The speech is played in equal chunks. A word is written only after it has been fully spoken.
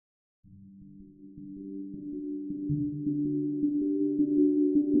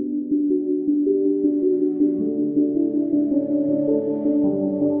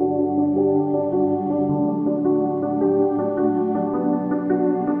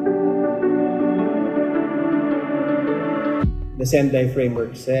The Sendai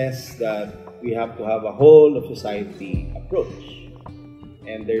framework says that we have to have a whole of society approach.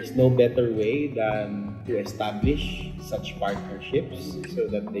 And there's no better way than to establish such partnerships so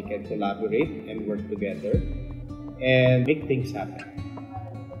that they can collaborate and work together and make things happen.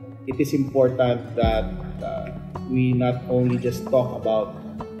 It is important that we not only just talk about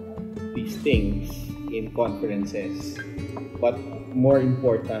these things in conferences, but more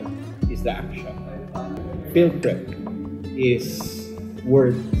important is the action. PhilPrep is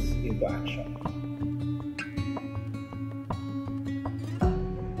words into action.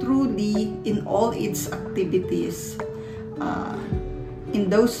 Truly, in all its activities, in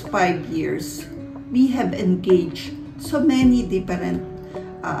those 5 years, we have engaged so many different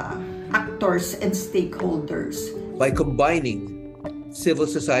actors and stakeholders. By combining civil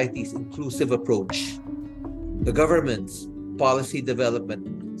society's inclusive approach, the government's policy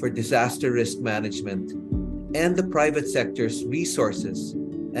development for disaster risk management, and the private sector's resources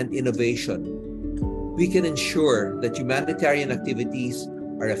and innovation, we can ensure that humanitarian activities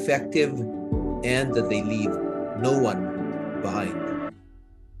are effective and that they leave no one behind.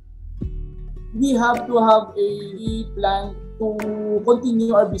 We have to have a plan to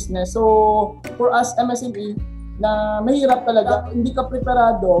continue our business. So for us MSME, na mahirap talaga, hindi ka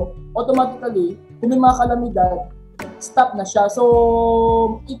preparado, automatically, kung may mga kalamidad, stop na siya.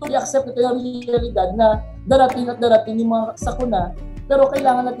 So ito i-accept ito yung realidad na darating yung mga sakuna, pero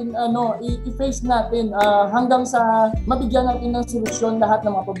kailangan natin i-face natin hanggang sa mabigyan natin ng solusyon lahat ng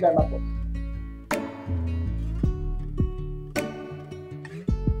mga problema po.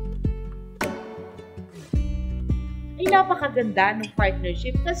 Ay napakaganda ng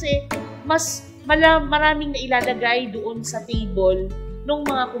partnership kasi mas maraming nailalagay doon sa table ng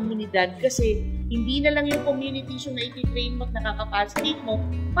mga komunidad kasi hindi na lang yung community yung na iti-train mo at nakakapacitate mo,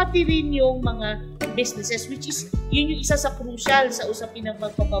 pati rin yung mga businesses, which is yun yung isa sa crucial sa usapin ng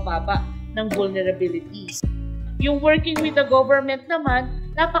pagpapababa ng vulnerabilities. Yung working with the government naman,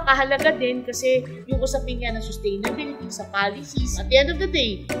 napakahalaga din kasi yung usapin nga ng sustainability sa policies. At the end of the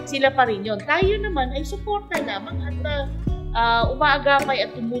day, sila pa rin yun. Tayo naman ay suporta lamang at umaagapay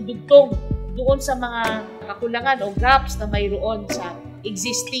at tumudugtong doon sa mga kakulangan o gaps na mayroon sa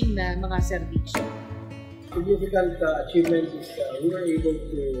existing na mga serbisyo. Significant achievement is we were able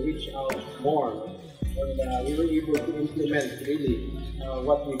to reach out more and we were able to implement really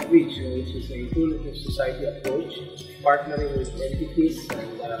what we preach, which is a inclusive society approach, partnering with entities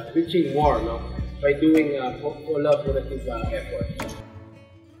and reaching more by doing collaborative efforts.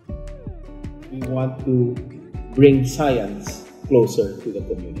 We want to bring science closer to the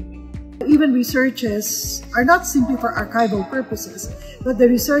community. Even researches are not simply for archival purposes, but the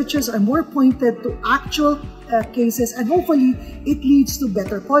researches are more pointed to actual cases, and hopefully it leads to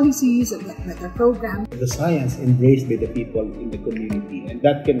better policies and better programs. The science embraced by the people in the community, and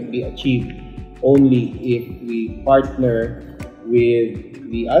that can be achieved only if we partner with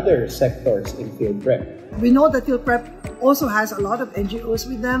the other sectors in PhilPrep. We know that PhilPrep also has a lot of NGOs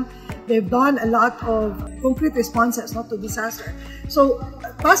with them. They've done a lot of concrete responses to disaster. So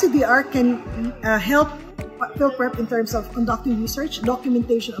PASIDR can help PhilPrep in terms of conducting research,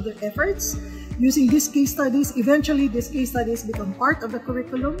 documentation of their efforts, using these case studies. Eventually, these case studies become part of the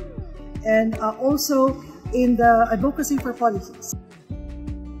curriculum and also in the advocacy for policies.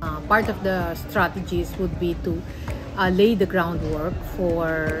 Part of the strategies would be to lay the groundwork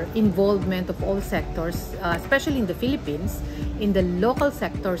for involvement of all sectors, especially in the Philippines, in the local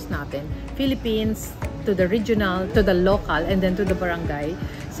sectors natin, Philippines, to the regional, to the local, and then to the barangay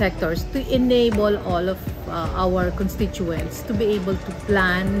sectors, to enable all of our constituents to be able to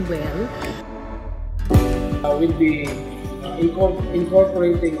plan well. We'll be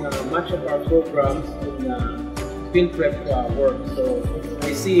incorporating much of our programs in PhilPrep work. So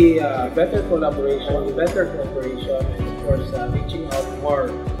I see better collaboration, better cooperation, and of course reaching out more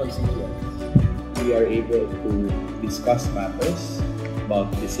constituents. We are able to discuss matters about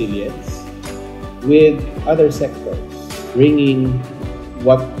resilience with other sectors, bringing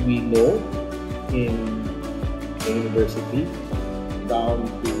what we know in the university down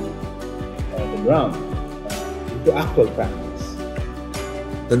to the ground, into actual practice.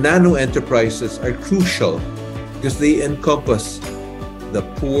 The nano enterprises are crucial because they encompass the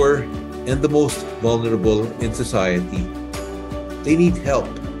poor and the most vulnerable in society. They need help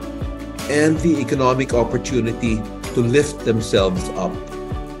and the economic opportunity to lift themselves up.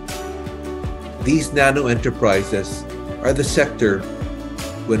 These nano enterprises are the sector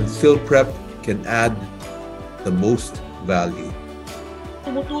when PhilPrep can add the most value.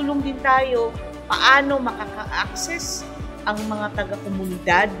 Tumutulong din tayo paano makaka-access ang mga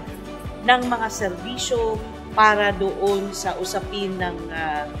taga-komunidad ng mga serbisyo para doon sa usapin ng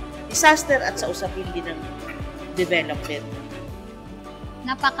disaster at sa usapin din ng development.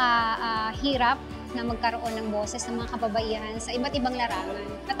 Napakahirap na magkaroon ng boses ng mga kababaihan sa iba't ibang larangan.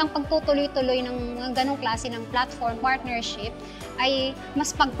 At ang pagtutuloy-tuloy ng mga ganong klase ng platform partnership ay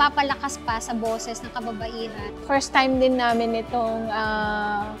mas pagpapalakas pa sa boses ng kababaihan. First time din namin itong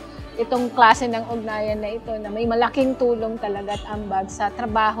klase ng ugnayan na ito na may malaking tulong talaga at ambag sa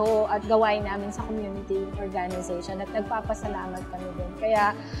trabaho at gawain namin sa community organization at nagpapasalamat kami din.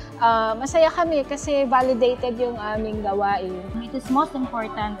 Kaya masaya kami kasi validated yung aming gawain. It is most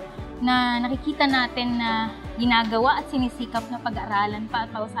important na nakikita natin na ginagawa at sinisikap na pag-aaralan pa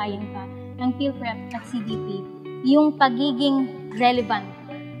at pausayan pa ng PhilPrep at CDP yung pagiging relevant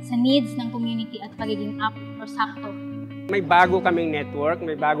sa needs ng community at pagiging apt or sakto. May bago kaming network,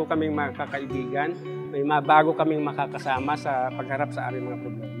 may bago kaming mga kakaibigan, may bago kaming makakasama sa pagharap sa aming mga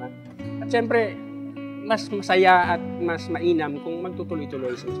problema. At syempre, mas masaya at mas mainam kung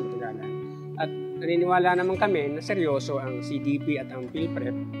magtutuloy-tuloy sa suntuganan. At naniniwala naman kami na seryoso ang CDP at ang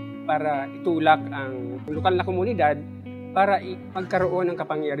PhilPrep para itulak ang lokal na komunidad para magkaroon ng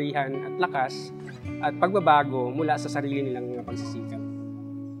kapangyarihan at lakas at pagbabago mula sa sarili nilang mga pagsisikap.